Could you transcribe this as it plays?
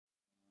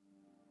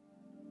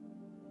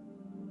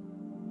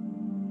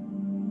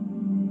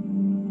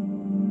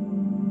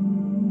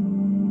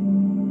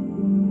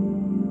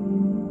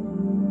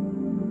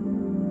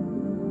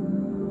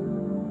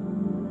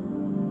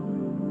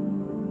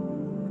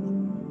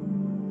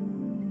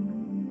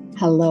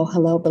Hello,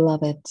 hello,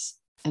 beloveds,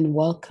 and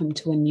welcome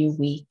to a new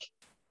week.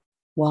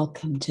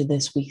 Welcome to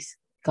this week's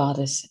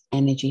Goddess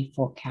Energy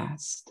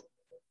Forecast.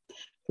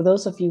 For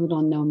those of you who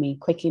don't know me,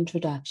 quick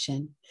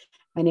introduction.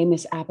 My name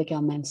is Abigail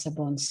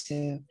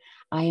Mensah-Bonsu.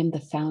 I am the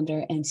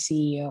founder and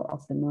CEO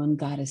of the Moon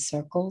Goddess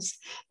Circles,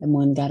 the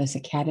Moon Goddess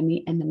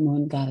Academy, and the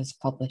Moon Goddess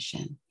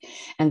Publishing.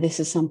 And this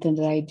is something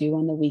that I do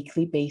on a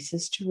weekly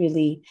basis to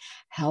really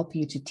help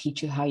you, to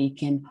teach you how you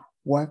can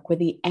work with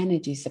the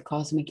energies, the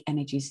cosmic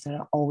energies that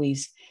are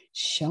always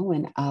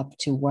showing up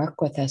to work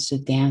with us, to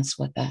dance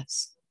with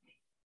us.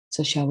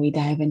 So shall we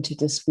dive into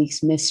this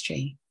week's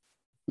mystery?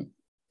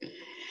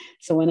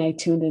 So when I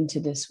tuned into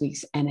this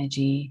week's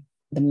energy,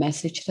 the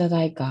message that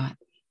I got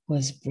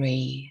was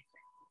breathe.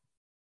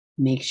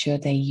 Make sure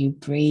that you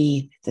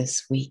breathe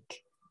this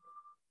week.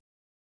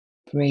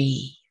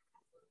 Breathe.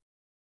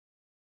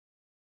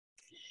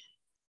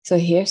 So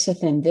here's the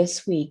thing.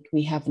 This week,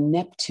 we have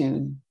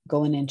Neptune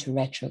going into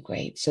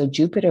retrograde. So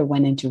Jupiter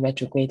went into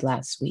retrograde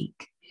last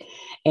week.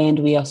 And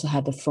we also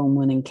had the full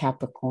moon in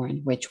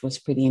Capricorn, which was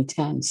pretty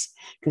intense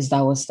because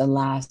that was the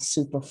last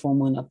super full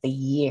moon of the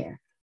year,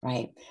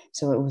 right?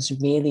 So it was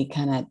really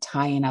kind of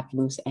tying up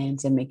loose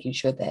ends and making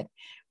sure that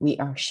we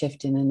are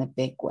shifting in a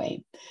big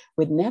way.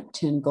 With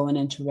Neptune going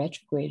into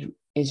retrograde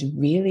is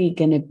really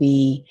going to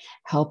be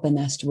helping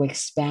us to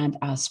expand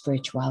our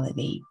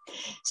spirituality.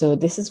 So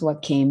this is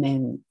what came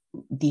in,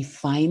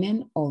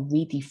 defining or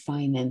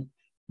redefining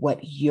what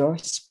your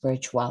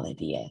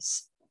spirituality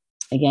is.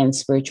 Again,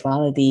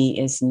 spirituality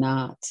is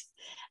not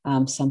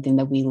something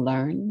that we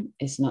learn.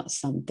 It's not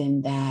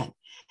something that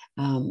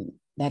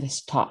that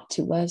is taught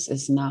to us. It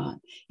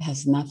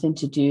has nothing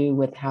to do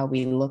with how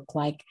we look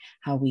like,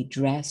 how we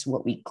dress,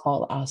 what we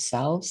call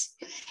ourselves,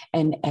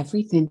 and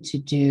everything to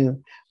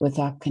do with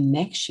our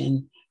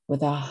connection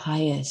with our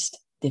highest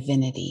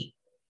divinity.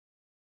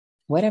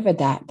 Whatever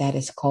that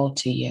is called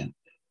to you,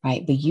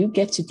 right? But you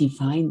get to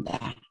define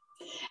that.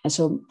 And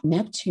so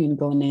Neptune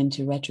going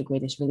into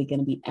retrograde is really going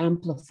to be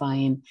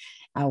amplifying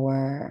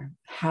our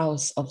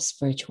house of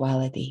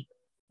spirituality,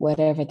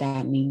 whatever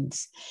that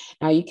means.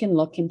 Now you can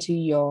look into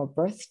your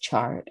birth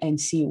chart and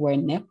see where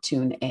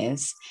Neptune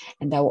is,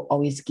 and that will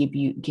always give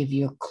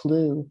you a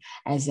clue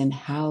as in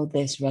how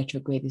this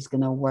retrograde is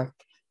going to work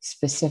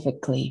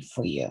specifically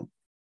for you.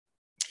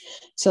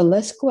 So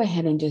let's go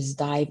ahead and just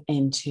dive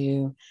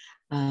into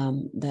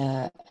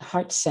the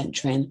heart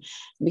centering,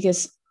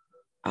 because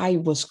I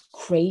was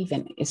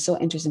craving. It's so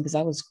interesting because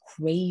I was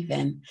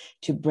craving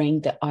to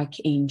bring the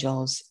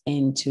archangels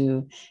in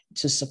to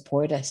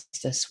support us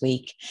this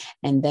week.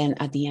 And then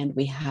at the end,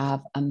 we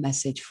have a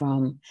message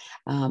from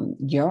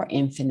your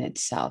infinite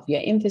self.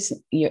 Your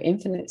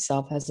infinite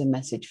self has a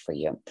message for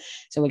you.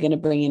 So we're going to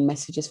bring in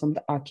messages from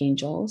the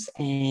archangels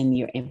and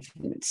your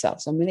infinite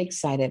self. So I'm really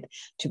excited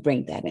to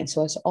bring that in.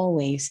 So as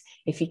always,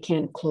 if you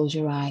can't, close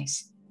your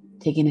eyes,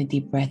 taking a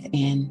deep breath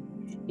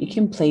in. You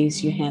can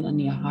place your hand on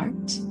your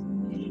heart.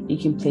 You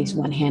can place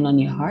one hand on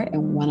your heart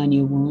and one on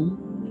your womb,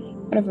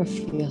 whatever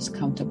feels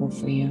comfortable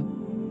for you.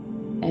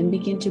 And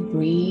begin to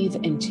breathe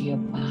into your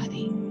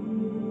body.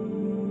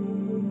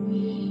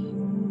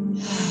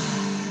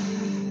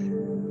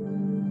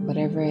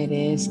 Whatever it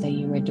is that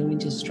you are doing,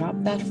 just drop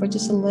that for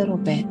just a little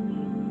bit.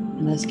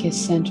 And let's get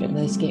centered.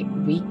 Let's get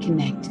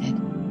reconnected.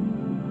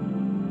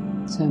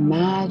 So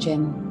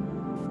imagine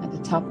at the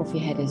top of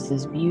your head is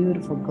this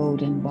beautiful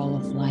golden ball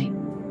of light,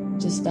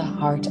 just the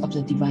heart of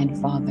the Divine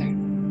Father.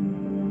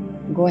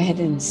 Go ahead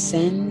and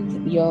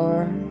send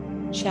your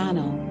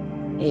channel.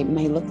 It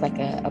may look like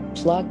a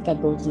plug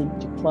that goes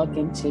to plug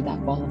into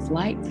that ball of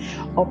light,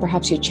 or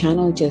perhaps your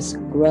channel just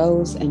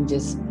grows and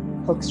just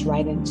hooks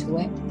right into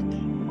it.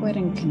 Go ahead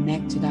and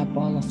connect to that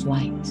ball of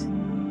light,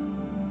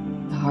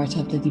 the heart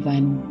of the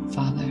Divine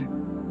Father.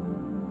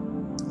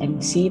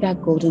 And see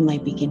that golden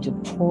light begin to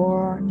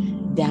pour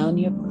down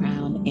your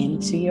crown,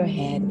 into your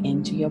head,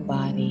 into your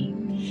body.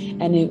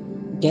 And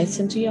it gets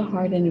into your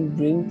heart and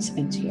it roots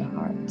into your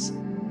heart.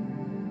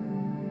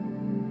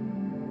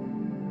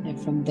 And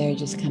from there,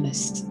 just kind of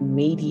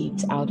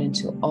radiates out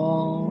into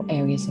all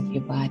areas of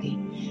your body.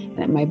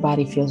 And my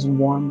body feels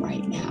warm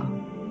right now.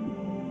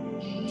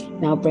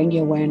 Now bring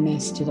your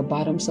awareness to the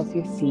bottoms of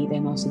your feet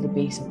and also the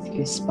base of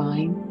your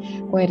spine.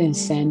 Go ahead and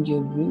send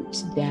your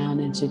roots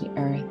down into the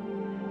earth,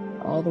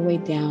 all the way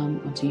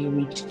down until you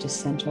reach the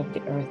center of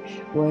the earth,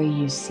 where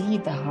you see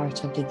the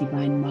heart of the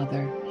Divine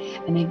Mother.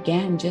 And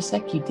again, just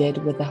like you did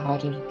with the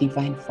heart of the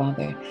Divine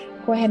Father,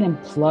 go ahead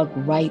and plug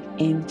right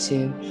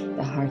into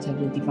the heart of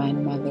the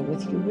Divine Mother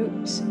with your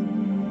roots.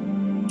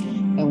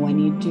 And when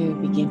you do,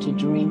 begin to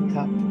drink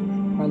up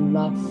her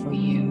love for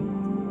you,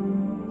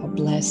 her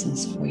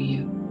blessings for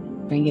you.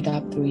 Bring it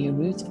up through your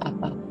roots,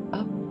 up, up,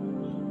 up.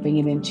 Bring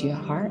it into your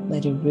heart.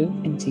 Let it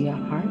root into your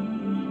heart.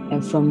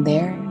 And from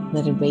there,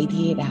 let it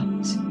radiate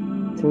out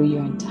through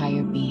your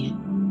entire being.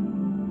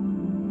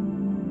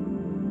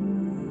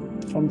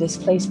 From this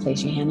place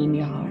your hand on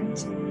your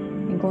heart.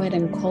 And go ahead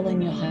and call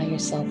in your higher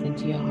self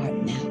into your heart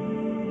now.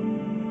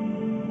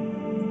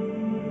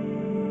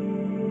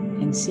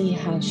 And see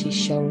how she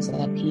shows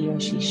up, he or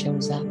she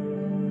shows up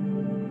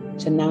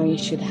So now you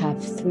should have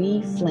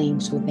 3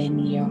 flames within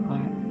your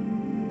heart: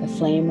 the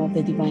flame of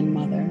the Divine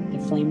Mother, the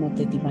flame of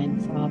the Divine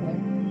Father,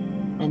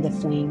 and the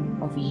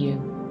flame of you,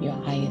 your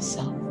highest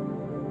self.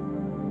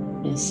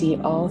 And see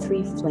all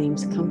 3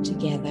 flames come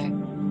together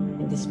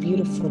in this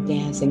beautiful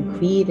dance and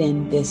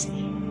creating this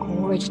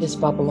gorgeous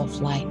bubble of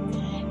light.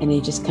 And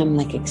it just kind of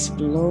like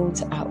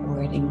explodes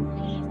outward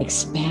and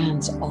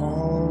expands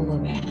all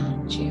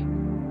around you.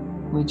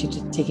 I want you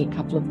to take a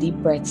couple of deep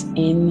breaths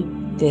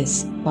in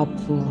this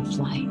bubble of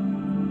light.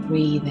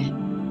 Breathe in.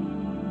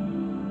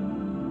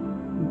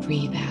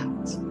 Breathe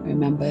out.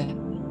 Remember,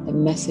 the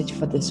message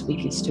for this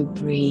week is to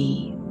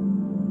breathe.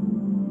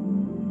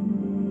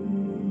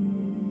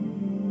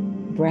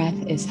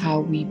 Breath is how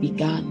we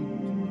begun.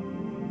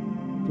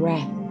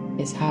 Breath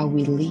is how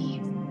we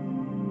leave.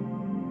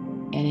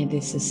 And it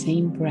is the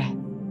same breath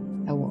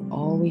that will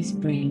always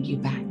bring you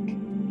back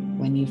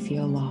when you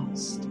feel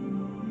lost.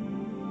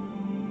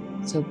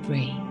 So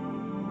breathe.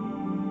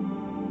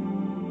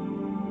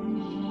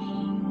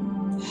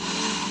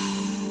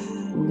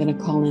 I'm going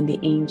to call in the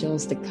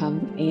angels to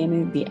come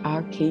in, the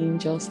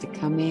archangels to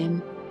come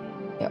in.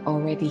 They're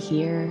already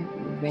here,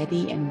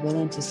 ready and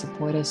willing to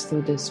support us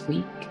through this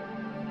week.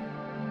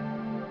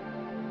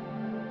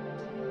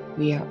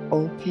 We are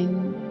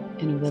open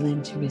and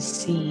willing to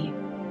receive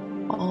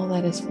all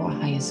that is for our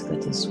highest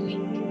good this week.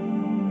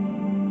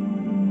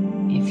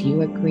 If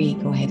you agree,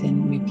 go ahead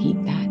and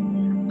repeat that.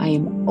 I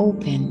am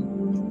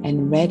open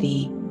and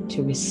ready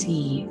to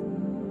receive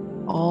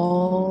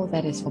all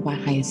that is for my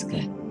highest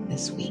good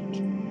this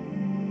week.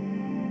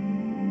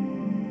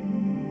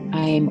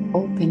 I am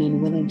open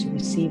and willing to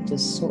receive the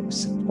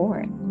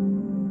support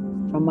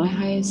from my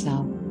higher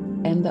self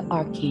and the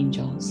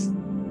archangels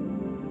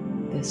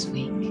this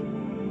week.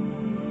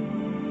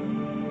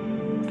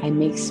 I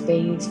make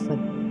space for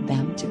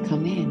them to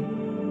come in.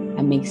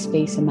 I make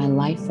space in my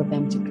life for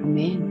them to come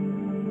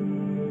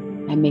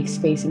in. I make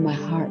space in my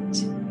heart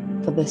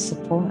for the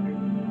support.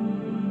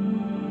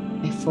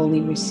 I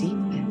fully receive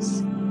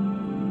this.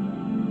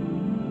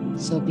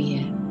 So be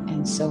it,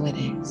 and so it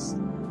is.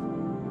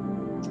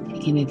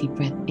 Taking a deep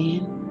breath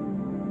in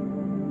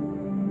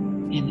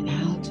and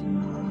out.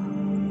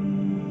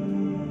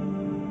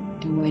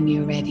 And when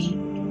you're ready,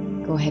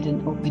 go ahead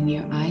and open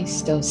your eyes,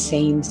 still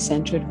staying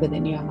centered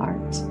within your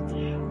heart.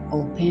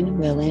 Open,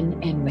 willing,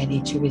 and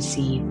ready to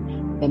receive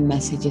the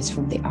messages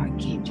from the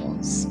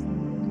archangels.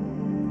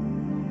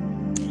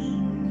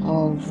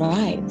 All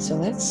right, so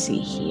let's see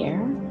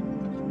here.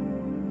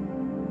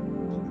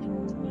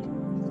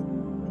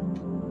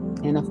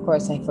 And of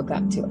course, I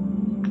forgot to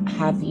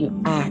have you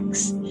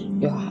ask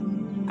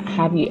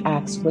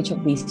which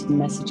of these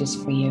messages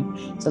for you.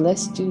 So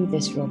let's do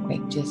this real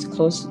quick. Just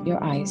close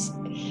your eyes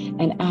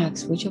and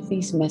ask which of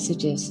these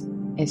messages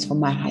is for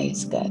my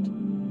highest good.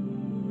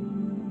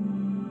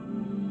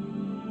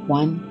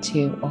 1,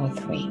 2, or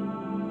 3.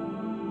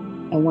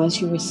 And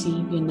once you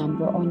receive your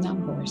number or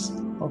numbers,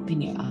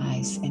 open your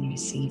eyes and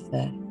receive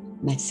the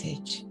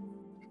message.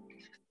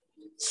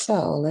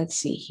 So let's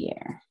see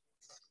here.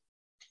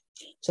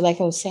 So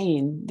like I was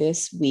saying,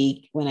 this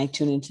week when I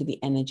tune into the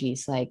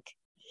energies, like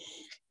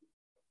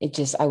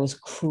I was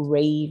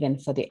craving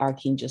for the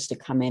archangels to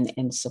come in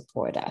and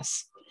support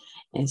us.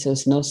 And so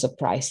it's no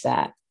surprise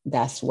that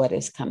that's what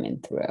is coming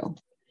through.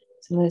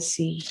 So let's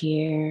see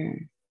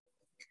here.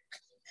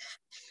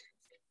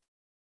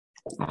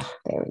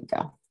 There we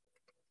go.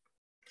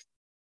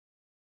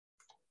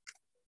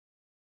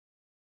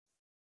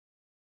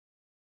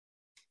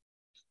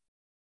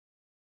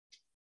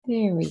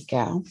 There we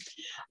go.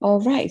 All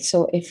right.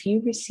 So if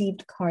you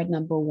received card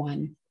number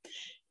 1,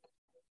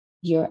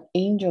 your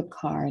angel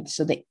card,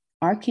 so the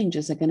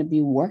archangels are going to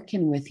be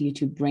working with you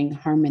to bring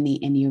harmony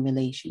in your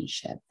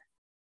relationship.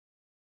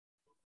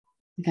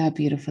 Look how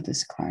beautiful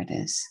this card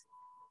is.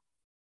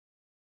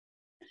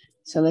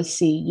 So let's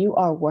see. You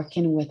are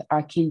working with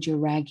Archangel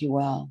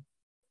Raguel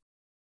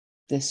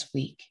this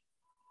week.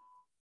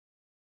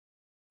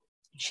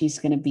 She's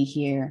going to be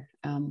here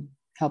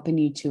helping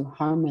you to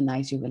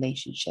harmonize your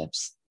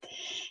relationships.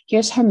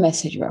 Here's her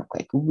message real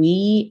quick.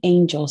 We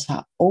angels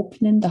are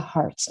opening the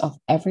hearts of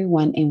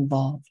everyone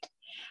involved.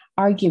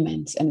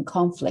 Arguments and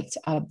conflicts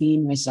are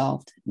being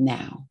resolved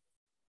now.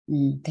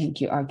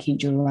 Thank you,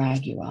 Archangel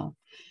Raguel.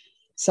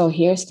 So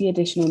here's the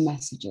additional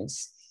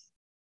messages.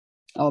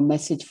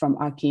 Message from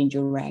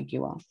Archangel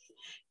Raguel.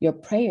 Your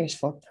prayers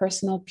for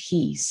personal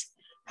peace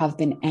have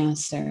been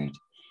answered,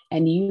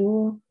 and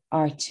you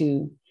are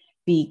to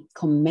be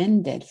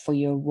commended for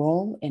your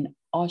role in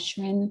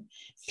ushering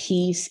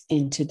peace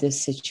into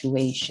this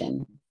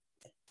situation.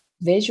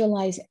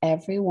 Visualize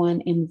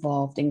everyone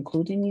involved,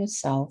 including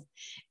yourself,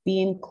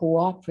 being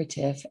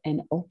cooperative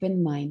and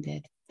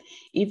open-minded,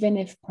 even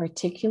if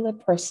particular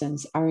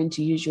persons aren't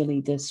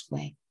usually this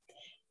way.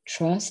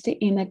 Trust the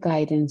inner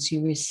guidance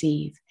you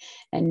receive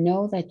and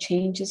know that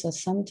changes are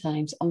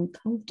sometimes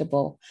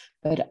uncomfortable,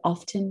 but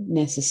often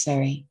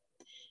necessary.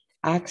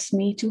 Ask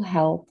me to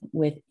help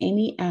with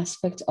any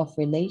aspect of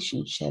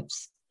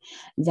relationships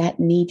that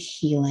need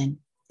healing.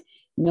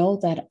 Know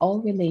that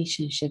all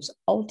relationships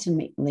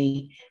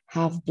ultimately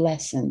have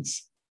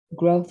blessings,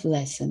 growth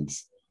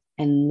lessons,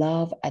 and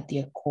love at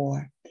their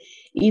core,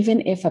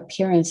 even if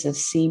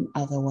appearances seem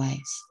otherwise.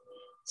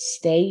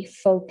 Stay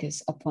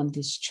focused upon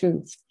this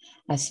truth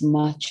as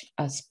much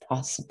as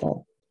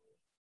possible.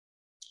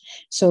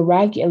 So,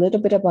 a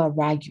little bit about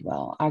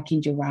Raguel,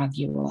 Archangel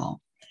Raguel.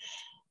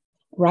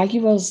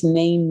 Raguel's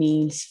name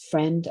means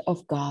friend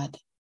of God,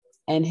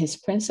 and his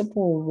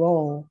principal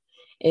role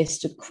is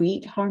to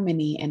create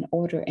harmony and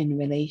order in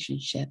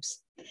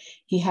relationships.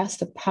 He has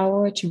the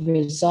power to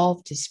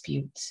resolve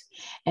disputes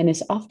and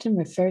is often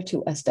referred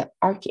to as the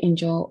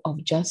Archangel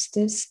of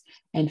Justice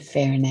and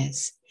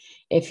Fairness.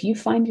 If you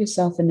find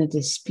yourself in a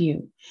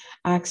dispute,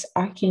 ask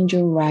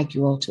Archangel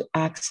Raguel to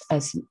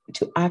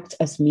act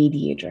as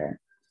mediator.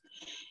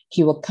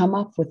 He will come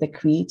up with a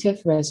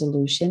creative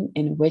resolution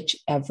in which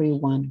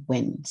everyone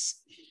wins.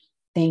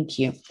 Thank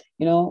you.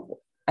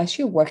 As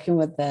you're working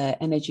with the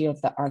energy of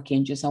the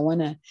archangels, I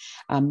want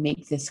to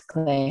make this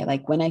clear.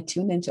 Like when I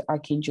tune into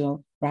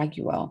Archangel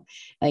Raguel,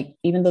 like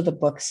even though the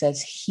book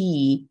says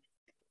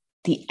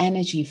the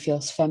energy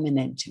feels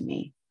feminine to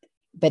me.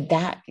 But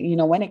that,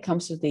 when it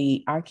comes to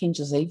the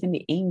archangels, even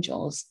the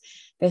angels,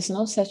 there's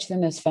no such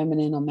thing as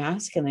feminine or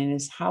masculine.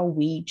 It's how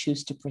we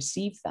choose to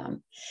perceive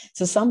them.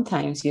 So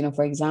sometimes,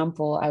 for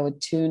example, I would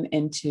tune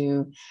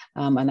into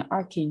an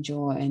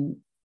archangel, and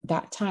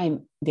that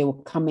time they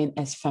will come in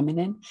as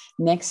feminine.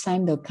 Next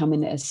time they'll come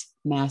in as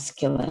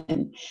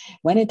masculine.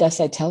 When it does,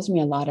 that tells me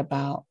a lot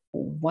about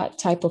what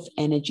type of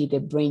energy they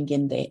bring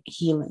in the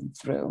healing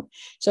through.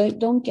 So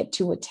don't get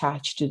too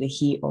attached to the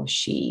he or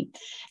she,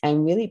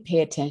 and really pay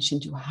attention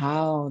to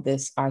how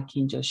this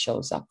archangel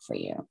shows up for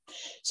you.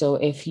 So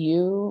if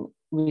you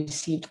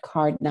received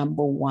card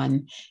number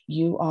 1,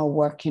 you are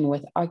working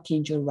with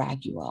Archangel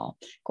Raguel.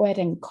 Go ahead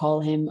and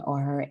call him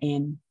or her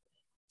in.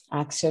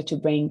 Ask her to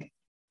bring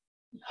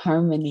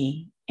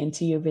harmony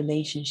into your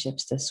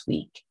relationships this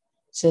week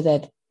so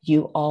that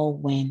you all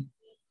win.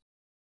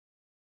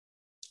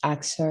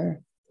 Ask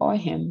her or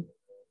him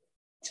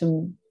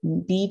to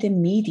be the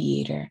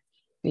mediator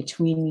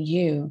between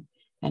you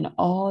and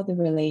all the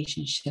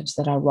relationships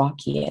that are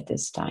rocky at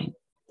this time,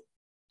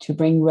 to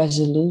bring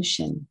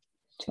resolution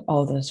to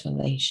all those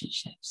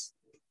relationships.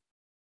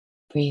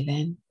 Breathe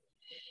in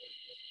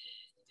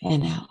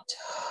and out.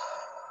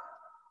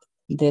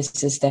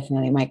 This is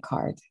definitely my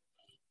card.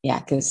 Yeah,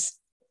 because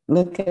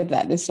look at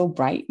that. It's so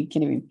bright. You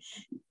can't even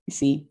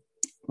see.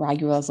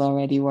 Raguel's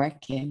already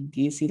working. Do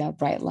you see that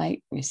bright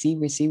light? Receive,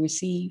 receive,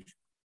 receive.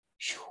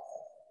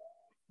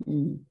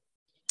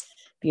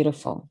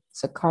 Beautiful.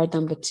 So card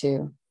number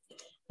 2.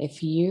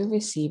 If you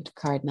received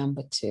card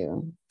number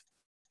 2,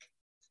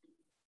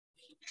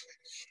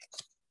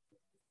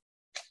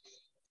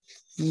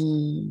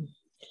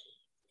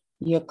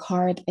 your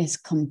card is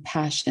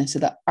compassion. So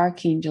the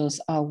archangels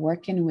are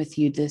working with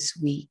you this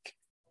week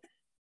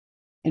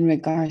in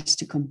regards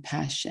to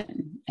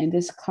compassion. And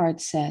this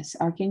card says,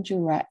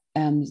 Archangel,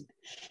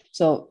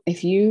 so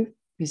if you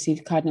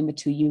received card number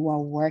 2, you are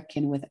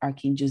working with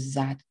Archangel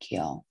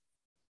Zadkiel.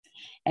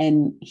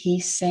 And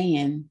he's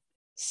saying,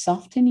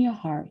 soften your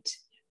heart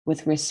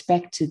with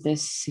respect to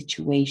this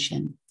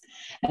situation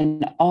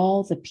and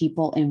all the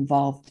people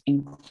involved,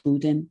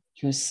 including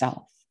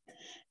yourself.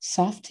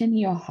 Soften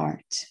your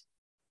heart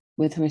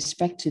with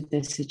respect to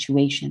this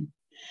situation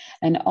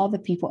and all the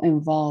people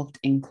involved,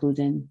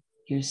 including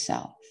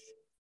yourself.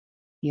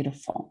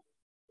 Beautiful.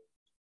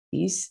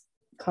 These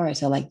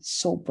cards are like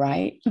so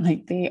bright,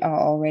 like they are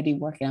already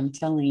working. I'm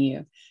telling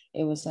you,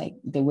 it was like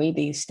the way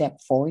they step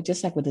forward,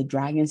 just like with the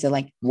dragons, they're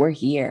like, we're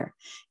here.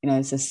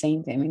 It's the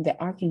same thing. I mean, the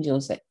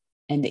archangels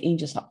and the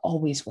angels are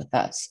always with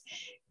us.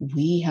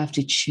 We have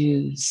to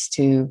choose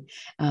to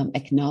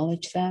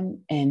acknowledge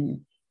them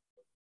and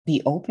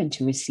be open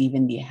to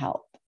receiving their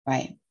help,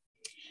 right?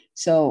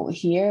 So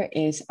here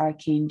is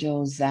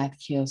Archangel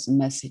Zadkiel's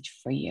message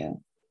for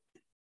you.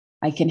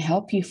 I can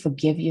help you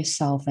forgive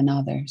yourself and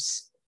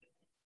others,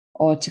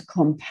 or to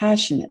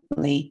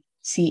compassionately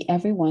see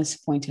everyone's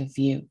point of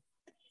view.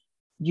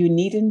 You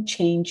needn't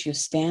change your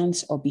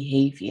stance or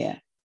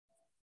behavior.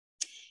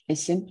 It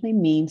simply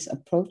means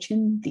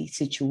approaching the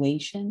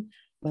situation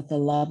with a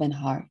loving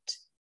heart,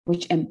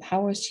 which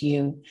empowers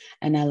you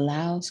and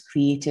allows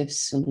creative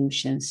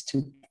solutions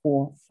to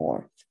pour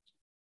forth.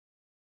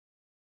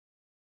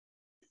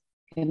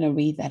 I'm going to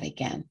read that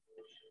again.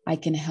 I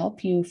can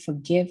help you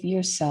forgive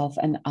yourself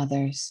and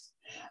others,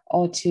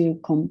 or to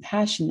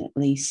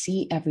compassionately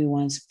see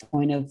everyone's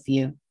point of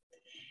view.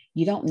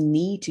 You don't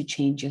need to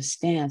change your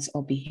stance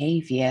or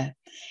behavior.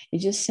 It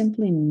just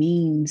simply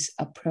means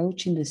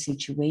approaching the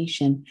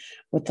situation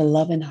with a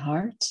loving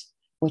heart,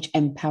 which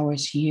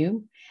empowers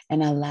you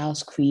and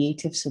allows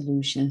creative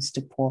solutions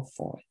to pour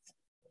forth.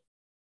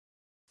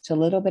 So a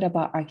little bit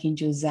about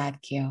Archangel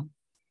Zadkiel.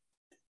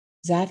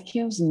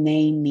 Zadkiel's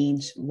name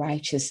means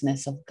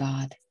righteousness of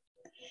God,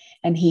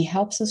 and he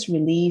helps us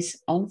release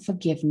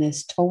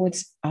unforgiveness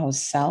towards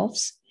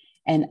ourselves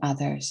and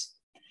others.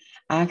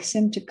 Ask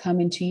him to come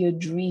into your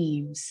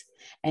dreams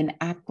and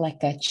act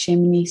like a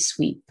chimney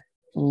sweep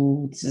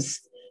Oh,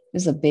 this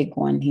is a big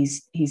one.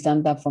 He's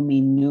done that for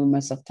me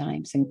numerous of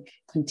times and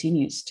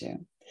continues to.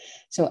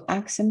 So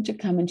ask him to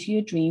come into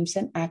your dreams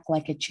and act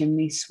like a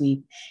chimney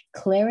sweep,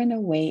 clearing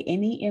away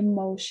any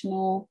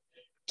emotional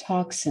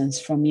toxins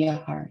from your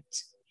heart.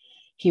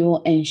 He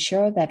will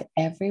ensure that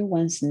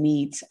everyone's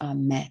needs are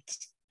met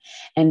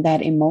and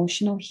that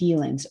emotional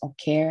healings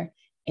occur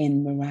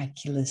in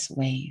miraculous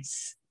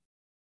ways.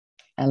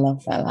 I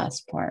love that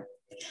last part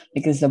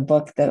because the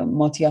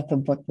multi-author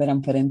book that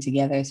I'm putting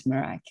together is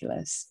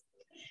miraculous.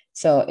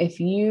 So if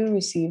you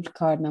received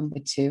card number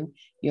 2,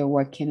 you're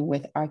working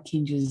with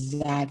Archangel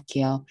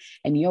Zadkiel,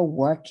 and you're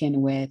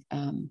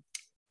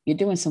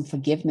doing some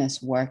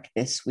forgiveness work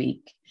this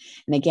week.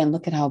 And again,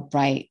 look at how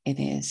bright it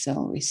is.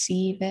 So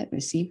receive it,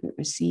 receive it,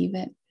 receive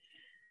it.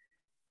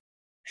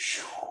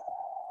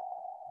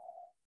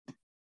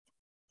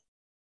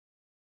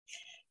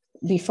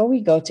 Before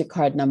we go to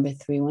card number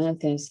 3,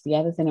 the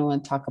other thing I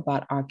want to talk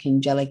about,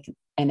 archangelic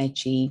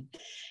energy.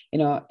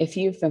 If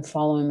you've been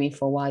following me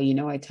for a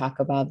while, I talk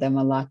about them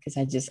a lot because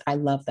I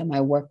love them.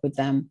 I work with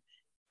them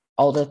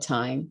all the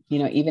time.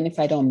 Even if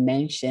I don't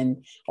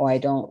mention or I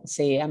don't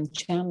say I'm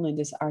channeling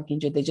this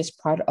archangel, they're just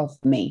part of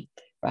me,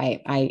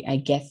 right?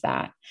 I get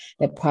that.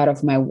 They're part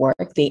of my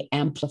work. They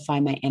amplify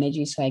my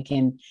energy so I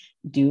can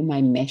do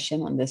my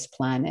mission on this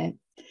planet.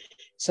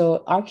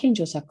 So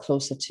archangels are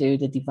closer to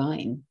the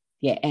divine.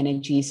 Their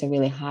energy is a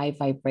really high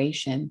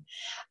vibration.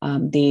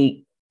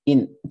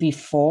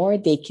 Before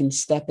they can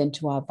step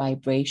into our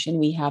vibration,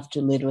 we have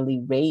to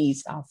literally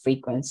raise our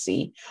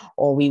frequency,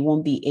 or we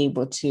won't be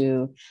able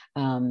to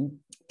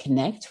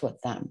connect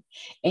with them.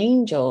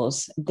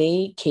 Angels,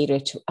 they cater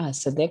to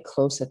us, so they're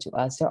closer to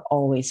us. They're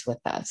always with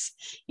us.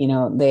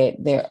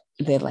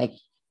 They're like,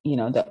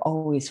 they're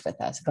always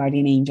with us.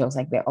 Guardian angels,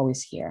 like they're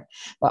always here.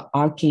 But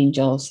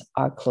archangels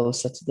are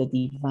closer to the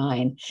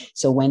divine.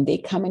 So when they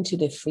come into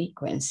the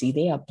frequency,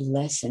 they are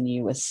blessing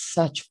you with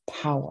such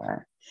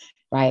power,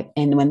 right?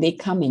 And when they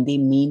come in, they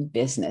mean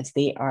business.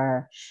 They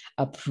are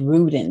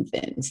uprooting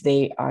things.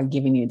 They are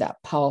giving you that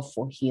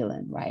powerful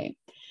healing, right?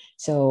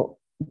 So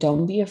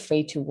don't be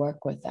afraid to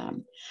work with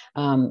them.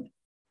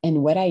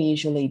 And what I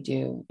usually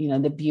do,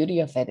 the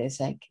beauty of it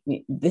is like,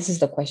 this is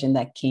the question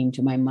that came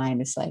to my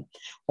mind. It's like,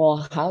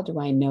 well, how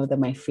do I know that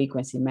my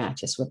frequency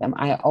matches with them?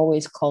 I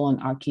always call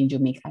on Archangel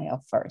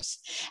Michael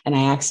first, and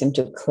I ask him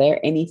to clear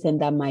anything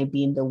that might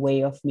be in the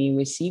way of me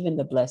receiving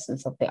the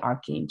blessings of the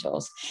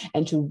archangels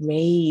and to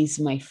raise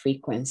my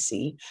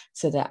frequency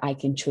so that I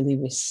can truly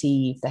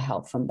receive the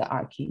help from the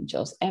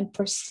archangels and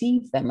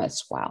perceive them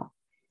as well.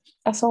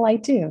 That's all I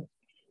do,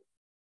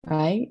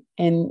 right?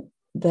 And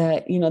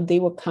they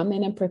will come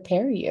in and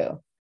prepare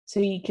you so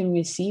you can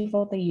receive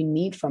all that you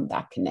need from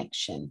that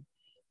connection,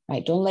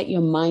 right? Don't let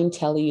your mind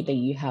tell you that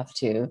you have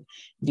to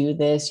do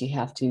this, you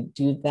have to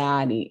do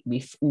that.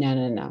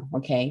 No.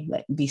 Okay,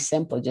 be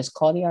simple. Just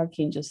call the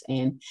archangels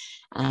and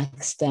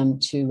ask them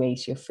to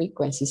raise your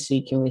frequency so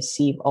you can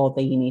receive all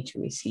that you need to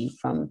receive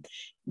from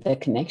the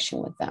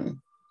connection with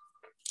them.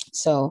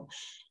 So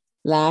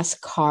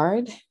last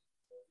card.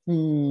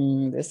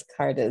 This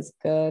card is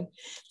good.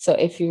 So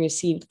if you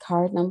received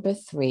card number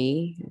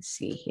 3, let's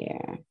see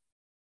here.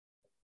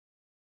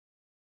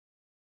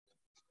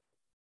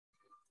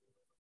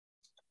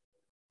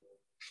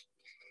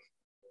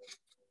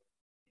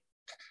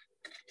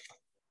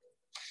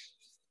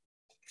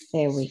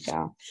 There we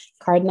go.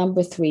 Card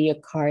number 3, your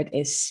card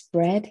is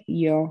spread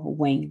your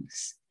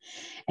wings.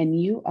 And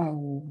you are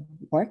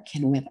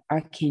working with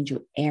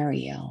Archangel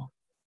Ariel.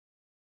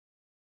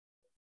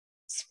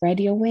 Spread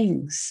your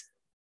wings.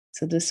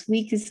 So this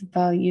week is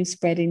about you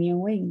spreading your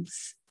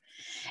wings.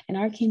 And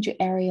Archangel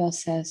Ariel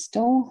says,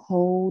 don't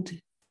hold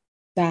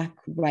back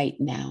right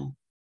now.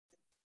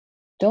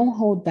 Don't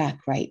hold back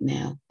right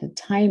now. The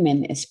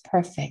timing is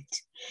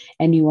perfect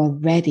and you are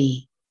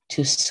ready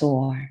to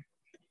soar.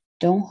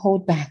 Don't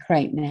hold back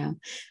right now.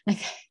 Like,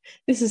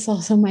 this is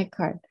also my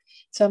card.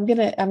 So I'm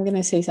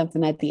gonna say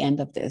something at the end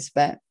of this,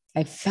 but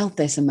I felt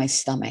this in my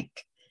stomach.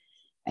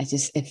 I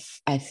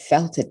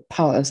felt it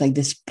power. It was like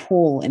this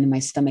pull in my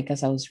stomach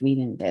as I was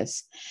reading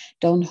this.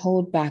 Don't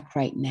hold back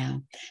right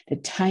now. The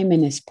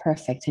timing is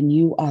perfect and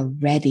you are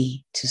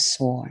ready to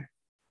soar.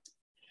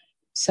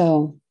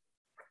 So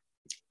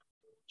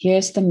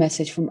here's the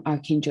message from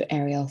Archangel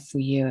Ariel for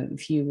you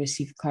if you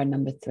receive card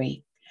number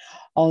 3.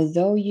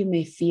 Although you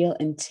may feel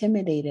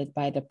intimidated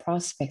by the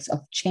prospects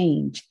of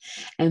change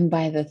and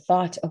by the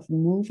thought of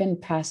moving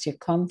past your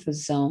comfort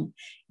zone,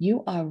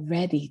 you are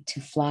ready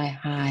to fly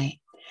high.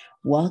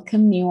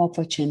 Welcome new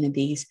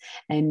opportunities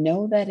and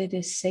know that it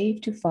is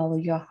safe to follow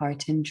your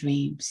heart and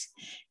dreams.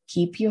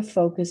 Keep your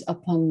focus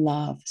upon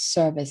love,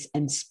 service,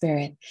 and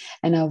spirit,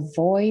 and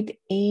avoid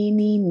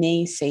any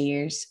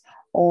naysayers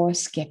or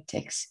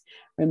skeptics.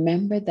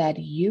 Remember that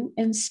you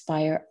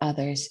inspire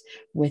others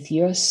with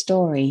your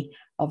story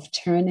of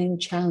turning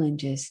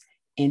challenges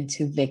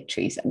into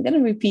victories. I'm going to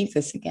repeat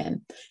this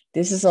again.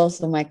 This is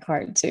also my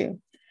card too.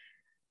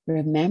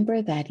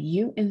 Remember that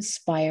you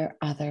inspire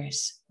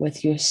others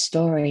with your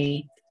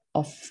story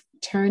of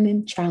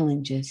turning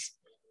challenges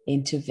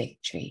into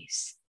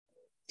victories.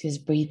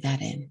 Just breathe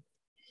that in.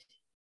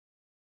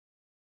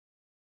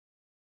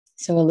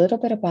 So a little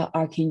bit about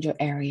Archangel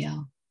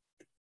Ariel.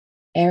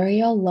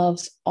 Ariel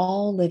loves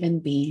all living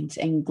beings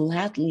and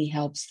gladly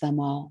helps them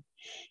all.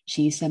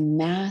 She's a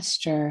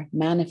master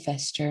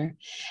manifester,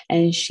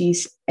 and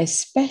she's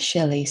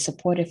especially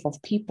supportive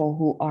of people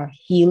who are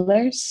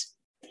healers,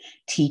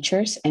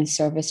 teachers, and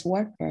service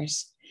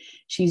workers.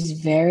 She's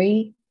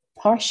very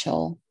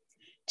partial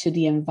to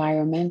the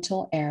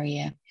environmental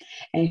area,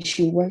 and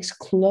she works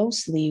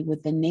closely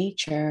with the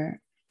nature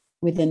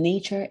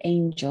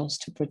angels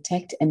to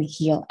protect and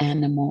heal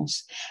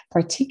animals,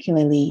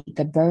 particularly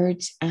the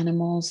birds,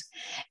 animals,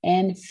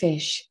 and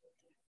fish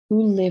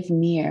who live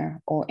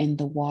near or in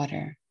the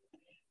water.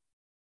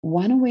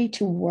 One way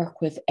to work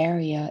with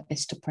Ariel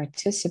is to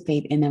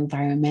participate in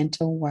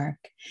environmental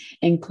work,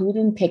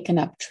 including picking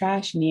up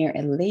trash near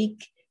a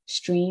lake,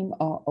 stream,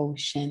 or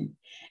ocean,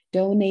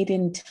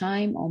 donating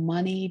time or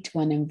money to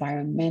an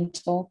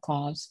environmental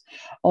cause,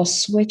 or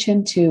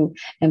switching to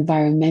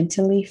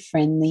environmentally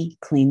friendly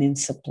cleaning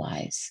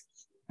supplies,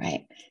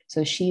 right?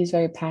 So she's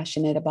very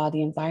passionate about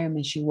the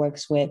environment. She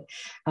works with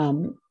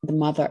the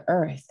Mother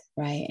Earth,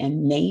 right,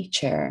 and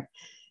nature.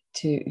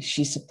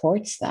 She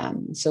supports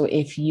them. So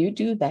if you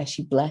do that,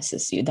 she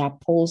blesses you.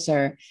 That pulls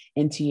her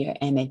into your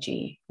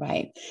energy,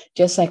 right?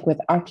 Just like with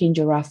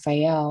Archangel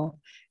Raphael,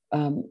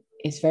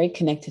 is very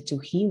connected to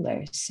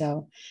healers.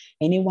 So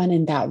anyone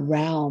in that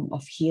realm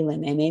of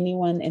healing and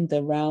anyone in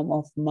the realm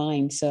of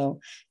mind, so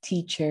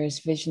teachers,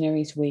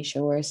 visionaries, way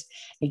showers,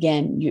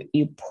 again,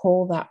 you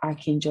pull that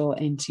archangel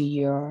into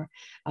your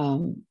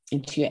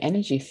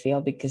energy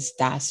field, because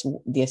that's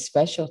their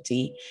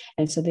specialty.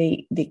 And so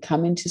they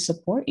come in to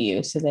support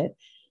you so that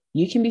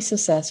you can be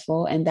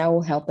successful, and that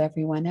will help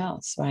everyone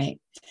else,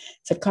 right?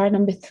 So card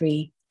number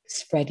 3,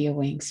 spread your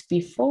wings.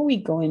 Before we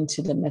go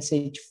into the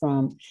message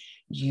from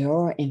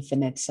your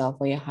infinite self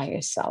or your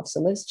higher self, so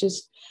let's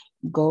just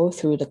go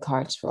through the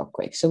cards real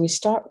quick. So we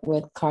start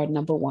with card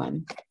number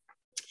 1,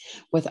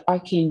 with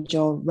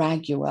Archangel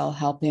Raguel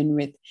helping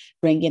with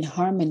bringing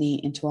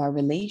harmony into our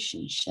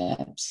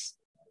relationships,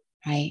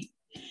 right?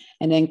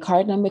 And then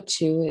card number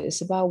 2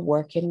 is about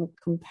working with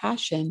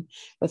compassion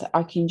with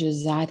Archangel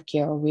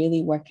Zadkiel,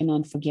 really working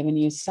on forgiving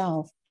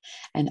yourself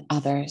and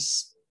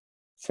others,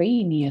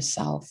 freeing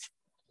yourself.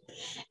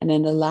 And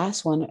then the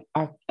last one,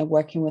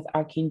 working with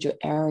Archangel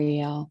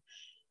Ariel,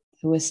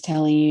 who is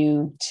telling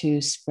you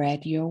to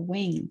spread your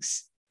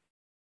wings,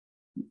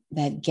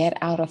 that get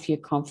out of your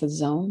comfort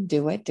zone,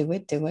 do it,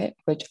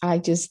 which I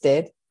just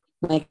did,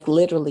 like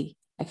literally.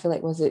 I feel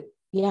like,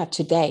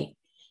 today.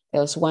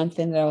 There was one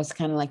thing that I was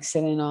kind of like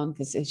sitting on,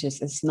 because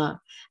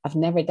I've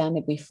never done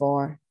it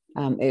before.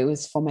 It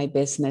was for my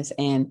business,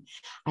 and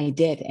I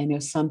did. And it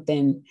was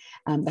something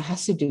that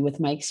has to do with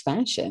my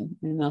expansion.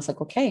 And I was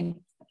like, okay,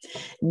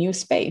 new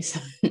space.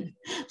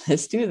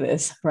 Let's do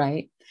this,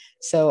 right?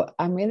 So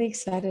I'm really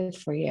excited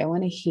for you. I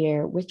want to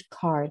hear which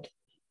card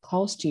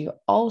calls to you.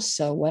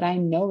 Also, what I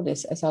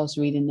noticed as I was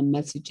reading the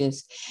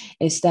messages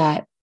is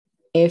that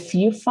if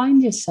you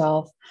find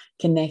yourself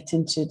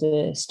connecting to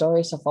the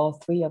stories of all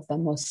 3 of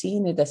them, or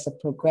seeing it as a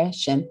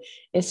progression,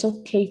 it's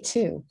okay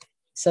too.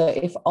 So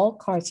if all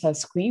cards are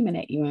screaming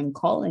at you and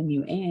calling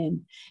you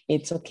in,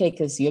 it's okay,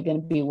 because you're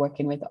going to be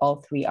working with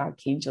all 3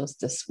 archangels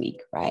this week,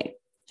 right?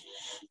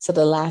 So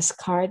the last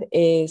card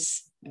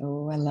is,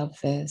 oh, I love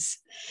this,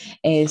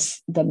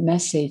 is the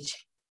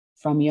message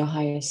from your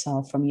higher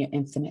self, from your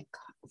infinite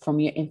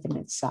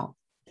self.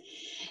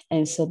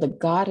 And so the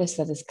goddess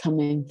that is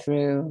coming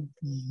through,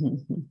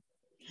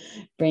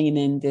 bringing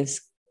in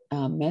this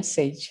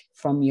message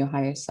from your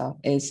higher self,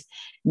 is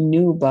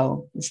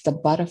Nubo. It's the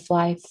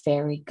butterfly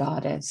fairy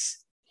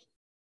goddess.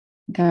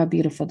 Look how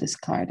beautiful this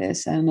card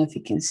is. I don't know if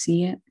you can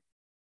see it.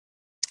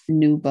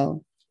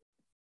 Nubo.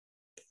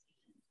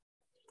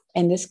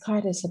 And this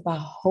card is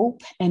about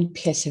hope and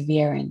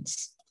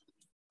perseverance.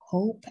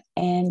 Hope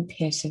and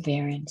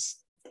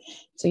perseverance.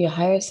 So your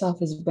higher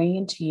self is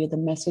bringing to you the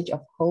message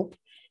of hope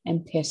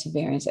and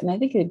perseverance. And I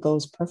think it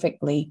goes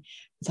perfectly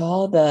with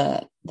all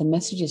the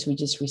messages we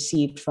just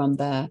received from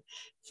the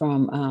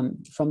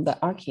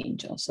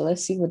archangel. So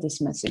let's see what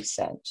this message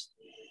says.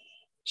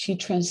 She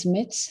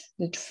transmits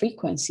the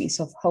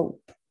frequencies of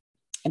hope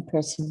and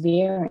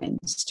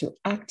perseverance to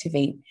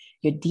activate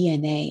your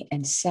DNA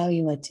and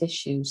cellular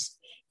tissues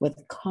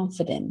with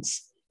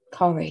confidence,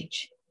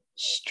 courage,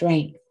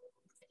 strength,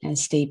 and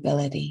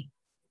stability.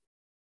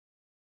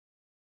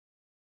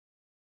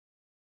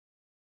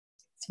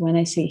 So when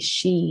I say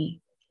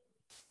she,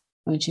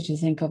 I want you to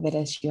think of it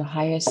as your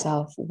higher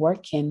self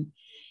working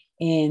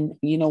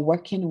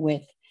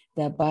with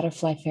the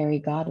butterfly fairy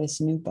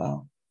goddess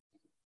Nubo,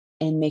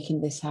 and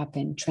making this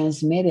happen,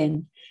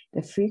 transmitting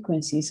the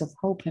frequencies of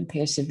hope and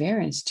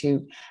perseverance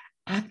to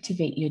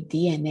activate your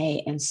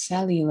DNA and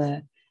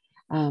cellular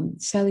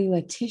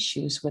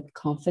tissues with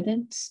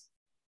confidence,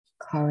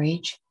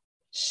 courage,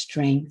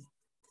 strength,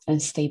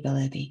 and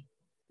stability.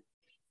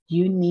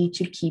 You need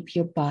to keep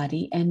your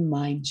body and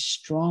mind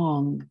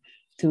strong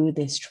through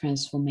this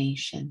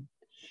transformation.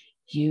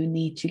 You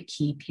need to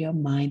keep your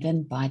mind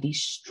and body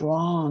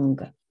strong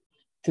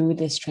through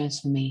this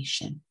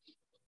transformation.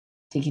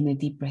 Taking a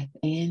deep breath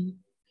in,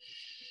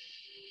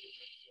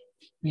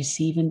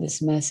 receiving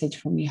this message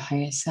from your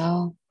higher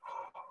self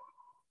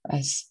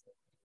as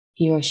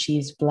he or she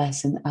is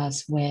blessing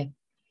us with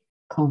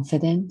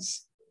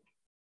confidence,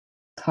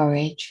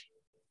 courage,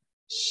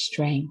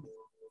 strength,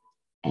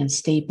 and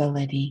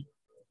stability,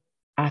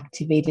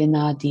 activating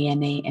our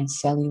DNA and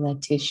cellular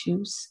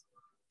tissues.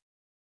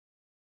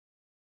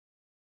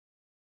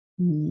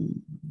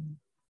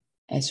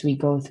 As we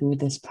go through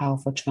this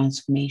powerful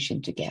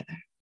transformation together.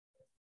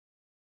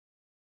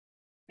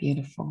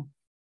 Beautiful.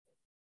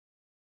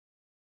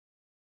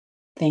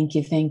 Thank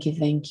you, thank you,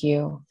 thank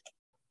you.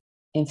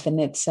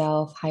 Infinite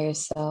self, higher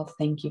self,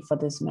 thank you for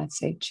this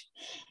message.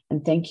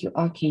 And thank you,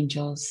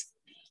 archangels,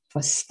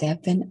 for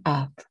stepping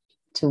up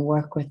to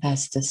work with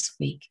us this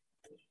week.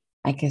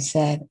 Like I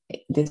said,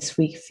 this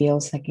week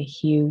feels like a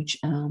huge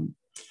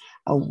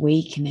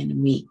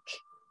awakening week.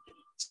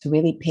 To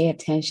really pay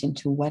attention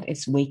to what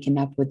is waking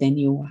up within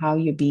you, how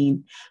you're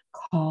being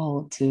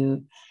called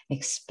to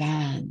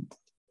expand,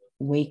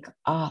 wake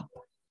up,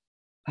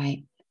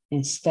 right?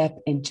 And step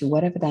into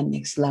whatever that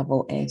next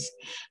level is.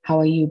 How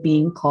are you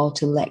being called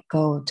to let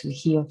go, to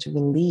heal, to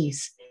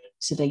release,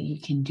 so that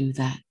you can do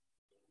that?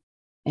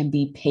 And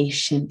be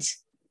patient.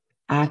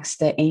 Ask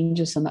the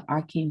angels and the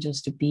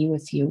archangels to be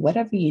with you.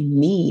 Whatever you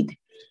need,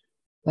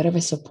 whatever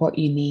support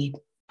you need,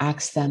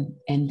 ask them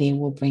and they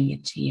will bring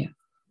it to you.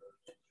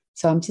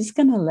 So I'm just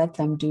going to let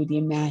them do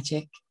the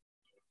magic.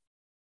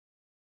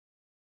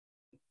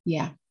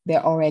 Yeah,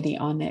 they're already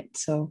on it.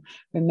 So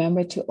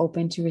remember to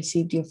open to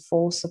receive your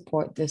full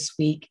support this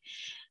week.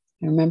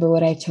 Remember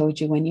what I told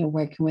you, when you're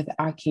working with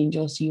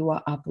archangels, you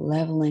are up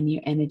leveling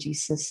your energy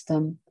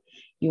system.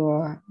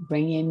 You're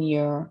bringing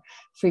your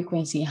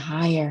frequency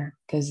higher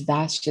because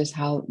that's just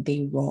how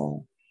they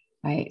roll,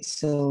 right?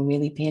 So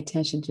really pay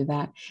attention to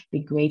that.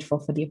 Be grateful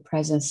for their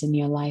presence in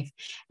your life.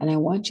 And I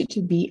want you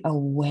to be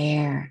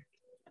aware.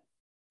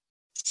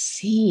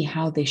 See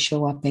how they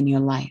show up in your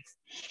life.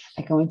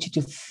 Like, I want you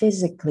to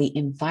physically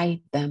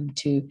invite them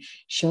to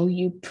show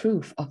you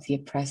proof of their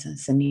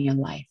presence in your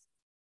life.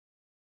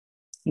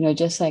 You know,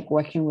 just like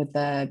working with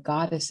the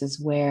goddesses,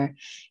 where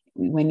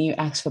when you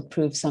ask for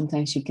proof,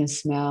 sometimes you can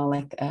smell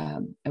like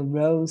a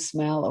rose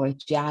smell or a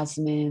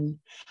jasmine,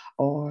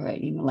 or,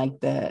 you know, like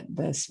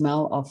the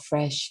smell of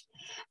fresh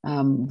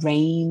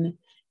rain.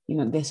 You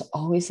know, there's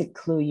always a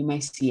clue. You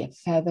might see a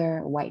feather,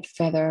 a white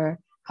feather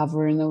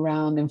hovering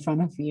around in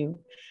front of you.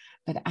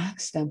 But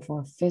ask them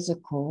for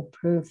physical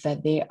proof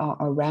that they are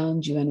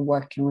around you and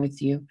working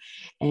with you,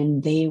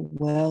 and they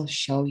will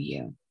show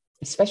you,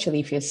 especially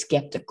if you're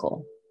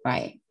skeptical,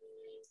 right?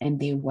 And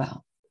they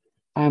will.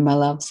 All right, my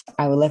loves,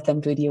 I will let them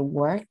do their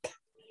work.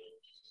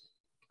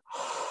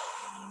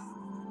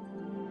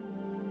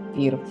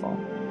 Beautiful.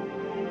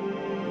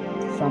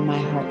 From my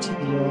heart to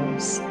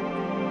yours.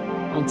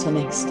 Until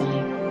next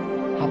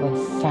time, have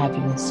a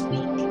fabulous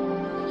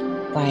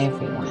week. Bye,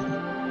 everyone.